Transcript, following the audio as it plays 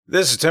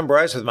This is Tim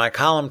Bryce with my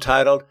column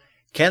titled,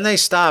 Can They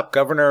Stop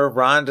Governor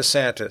Ron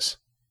DeSantis?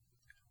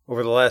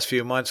 Over the last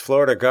few months,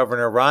 Florida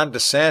Governor Ron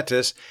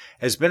DeSantis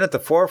has been at the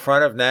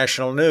forefront of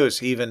national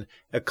news, even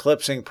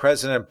eclipsing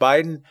President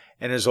Biden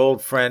and his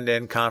old friend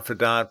and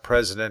confidant,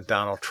 President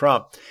Donald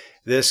Trump.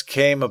 This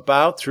came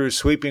about through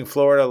sweeping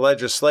Florida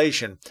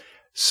legislation,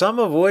 some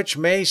of which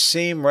may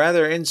seem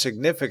rather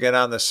insignificant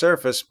on the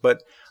surface,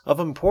 but of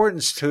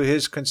importance to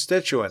his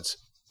constituents.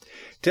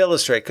 To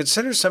illustrate,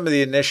 consider some of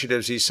the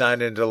initiatives he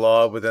signed into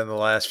law within the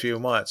last few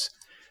months.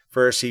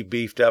 First, he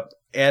beefed up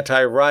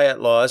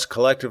anti-riot laws,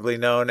 collectively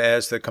known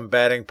as the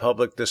Combating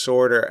Public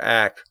Disorder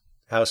Act,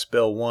 House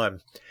Bill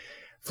 1.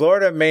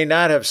 Florida may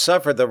not have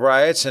suffered the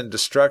riots and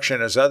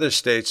destruction as other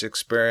states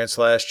experienced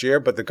last year,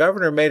 but the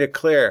governor made it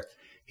clear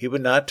he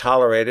would not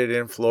tolerate it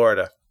in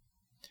Florida.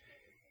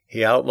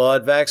 He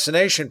outlawed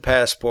vaccination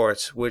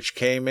passports, which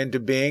came into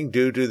being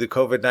due to the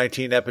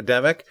COVID-19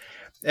 epidemic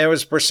and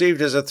was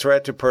perceived as a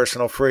threat to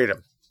personal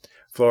freedom.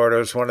 Florida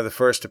was one of the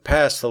first to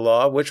pass the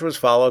law, which was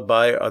followed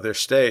by other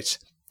states.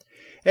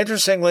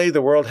 Interestingly,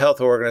 the World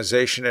Health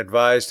Organization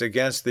advised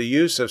against the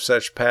use of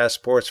such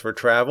passports for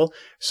travel,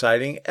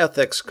 citing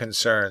ethics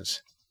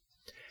concerns.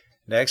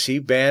 Next, he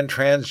banned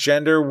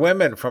transgender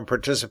women from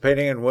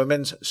participating in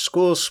women's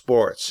school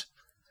sports.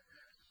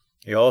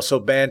 He also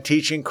banned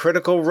teaching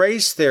critical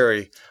race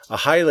theory, a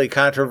highly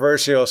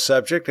controversial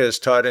subject as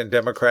taught in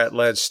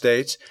Democrat-led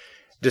states.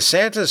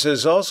 DeSantis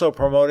is also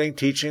promoting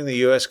teaching the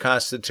U.S.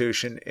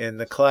 Constitution in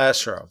the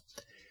classroom.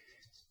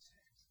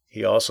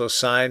 He also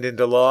signed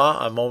into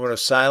law a moment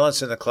of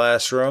silence in the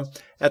classroom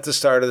at the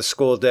start of the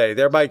school day,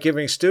 thereby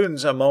giving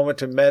students a moment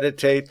to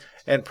meditate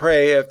and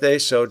pray if they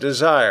so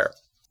desire.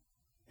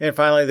 And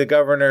finally, the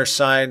governor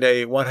signed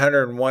a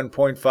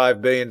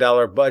 $101.5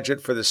 billion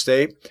budget for the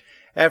state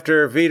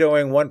after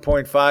vetoing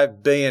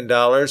 $1.5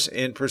 billion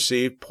in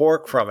perceived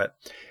pork from it.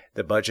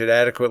 The budget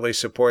adequately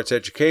supports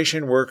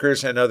education,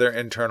 workers, and other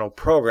internal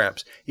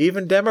programs.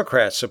 Even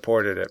Democrats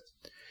supported it.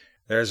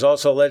 There is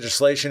also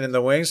legislation in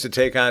the wings to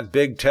take on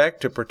big tech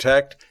to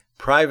protect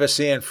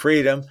privacy and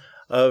freedom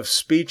of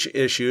speech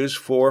issues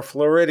for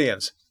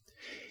Floridians.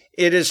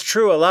 It is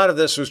true a lot of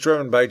this was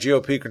driven by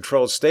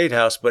GOP-controlled State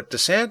House, but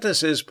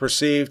DeSantis is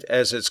perceived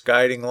as its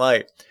guiding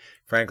light.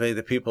 Frankly,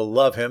 the people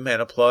love him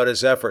and applaud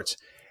his efforts.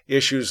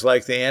 Issues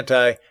like the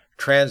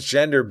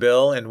anti-transgender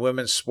bill in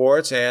women's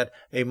sports and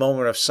a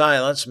moment of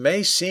silence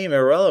may seem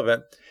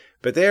irrelevant,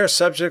 but they are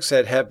subjects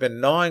that have been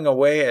gnawing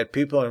away at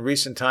people in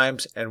recent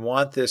times and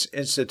want this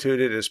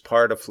instituted as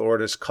part of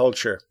Florida's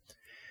culture.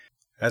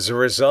 As a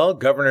result,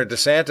 Governor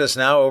DeSantis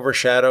now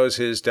overshadows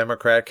his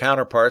Democrat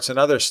counterparts in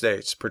other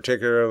states,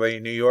 particularly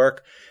New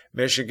York,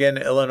 Michigan,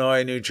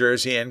 Illinois, New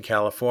Jersey, and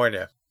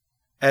California.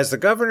 As the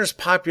governor's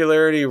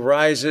popularity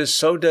rises,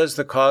 so does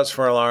the cause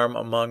for alarm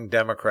among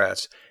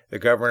Democrats. The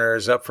governor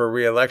is up for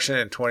re-election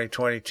in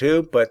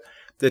 2022, but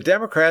the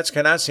Democrats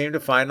cannot seem to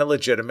find a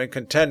legitimate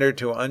contender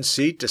to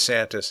unseat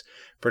DeSantis,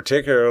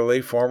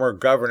 particularly former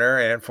governor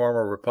and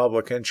former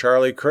Republican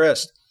Charlie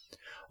Crist.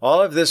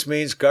 All of this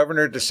means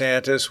Governor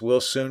DeSantis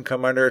will soon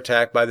come under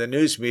attack by the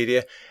news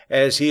media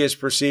as he is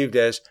perceived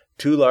as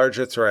too large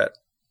a threat.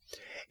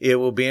 It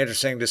will be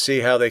interesting to see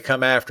how they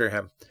come after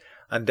him.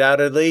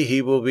 Undoubtedly,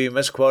 he will be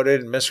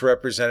misquoted and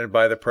misrepresented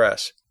by the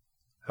press.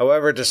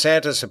 However,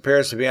 DeSantis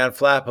appears to be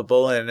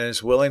unflappable and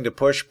is willing to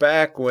push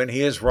back when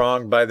he is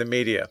wronged by the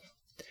media.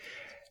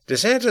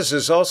 DeSantis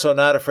is also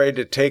not afraid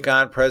to take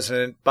on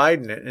President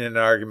Biden in an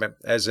argument,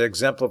 as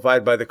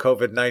exemplified by the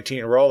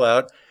COVID-19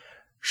 rollout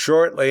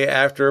shortly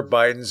after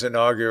Biden's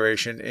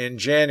inauguration in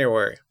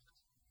January.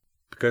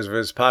 Because of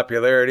his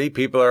popularity,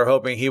 people are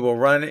hoping he will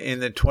run in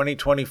the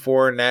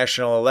 2024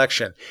 national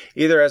election,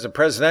 either as a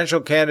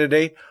presidential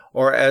candidate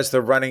or as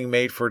the running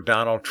mate for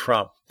Donald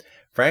Trump.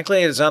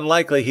 Frankly, it is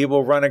unlikely he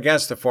will run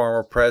against the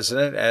former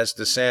president, as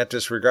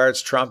DeSantis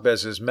regards Trump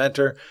as his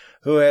mentor,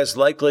 who has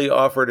likely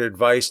offered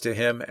advice to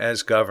him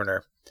as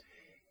governor.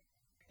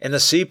 In the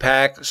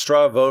CPAC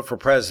straw vote for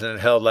president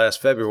held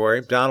last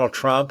February, Donald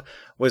Trump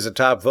was the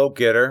top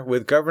vote-getter,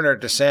 with Governor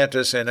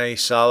DeSantis in a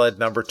solid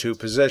number 2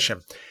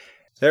 position.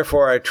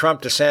 Therefore, a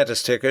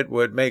Trump-DeSantis ticket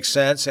would make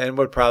sense and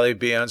would probably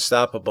be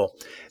unstoppable.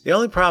 The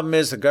only problem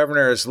is the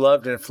governor is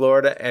loved in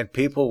Florida and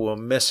people will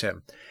miss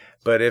him.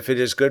 But if it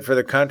is good for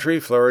the country,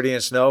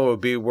 Floridians know it will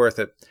be worth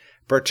it,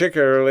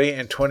 particularly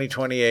in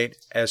 2028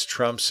 as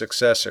Trump's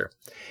successor.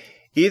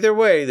 Either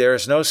way, there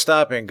is no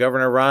stopping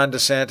Governor Ron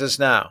DeSantis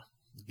now.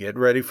 Get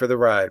ready for the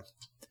ride.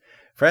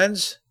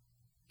 Friends,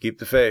 keep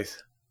the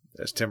faith.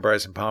 That's Tim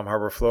Bryce in Palm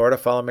Harbor, Florida.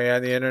 Follow me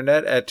on the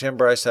internet at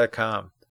timbryce.com.